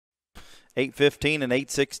815 and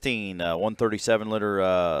 816, 137 liter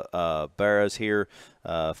barrows here,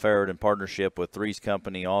 farrowed in partnership with Three's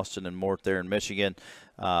Company, Austin and Mort there in Michigan.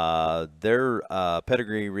 Their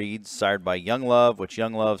pedigree reads sired by Young Love, which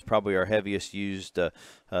Young Love's probably our heaviest used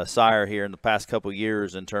sire here in the past couple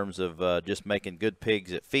years in terms of just making good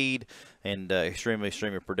pigs that feed and extremely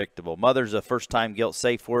predictable. Mother's a first-time gilt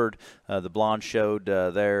safe word. The blonde showed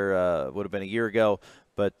there would have been a year ago.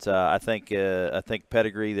 But I think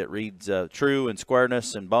pedigree that reads true and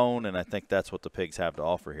squareness and bone, and I think that's what the pigs have to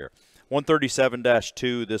offer here.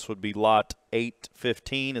 137-2, this would be lot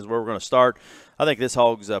 815 is where we're going to start. I think this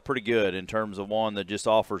hog's pretty good in terms of one that just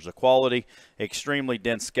offers the quality, extremely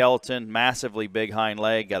dense skeleton, massively big hind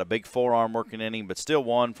leg, got a big forearm working in him, but still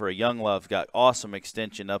one for a young love. Got awesome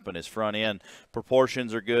extension up in his front end.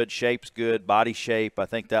 Proportions are good, shape's good, body shape. I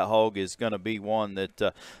think that hog is going to be one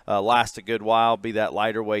that lasts a good while, be that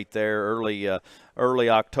lighter weight there, early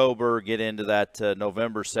October, get into that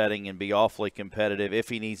November setting and be awfully competitive. If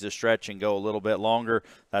he needs to stretch and go a little bit longer,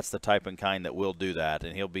 that's the type and kind that will do that,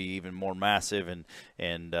 and he'll be even more massive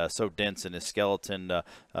and so dense in his skeleton the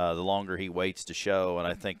longer he waits to show, and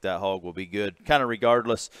I think that hog will be good kind of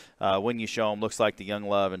regardless when you show him. Looks like the young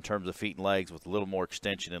love in terms of feet and legs with a little more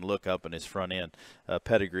extension and look up in his front end.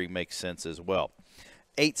 Pedigree makes sense as well.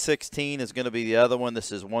 816 is going to be the other one.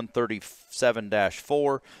 This is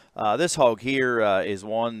 137-4. This hog here is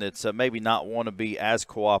one that's maybe not want to be as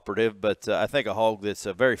cooperative, but I think a hog that's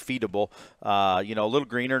very feedable. A little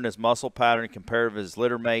greener in his muscle pattern compared to his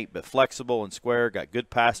litter mate, but flexible and square, got good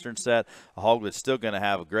pastern set. A hog that's still going to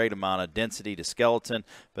have a great amount of density to skeleton,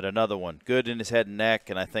 but another one good in his head and neck,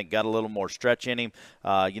 and I think got a little more stretch in him.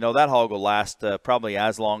 That hog will last probably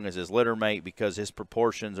as long as his litter mate because his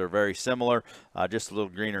proportions are very similar, just a little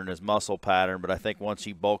greener in his muscle pattern, but I think once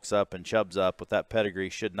he bulks up and chubs up with that pedigree,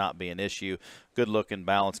 should not be an issue. Good looking,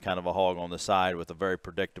 balanced kind of a hog on the side with a very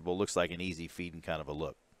predictable, looks like an easy feeding kind of a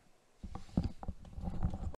look.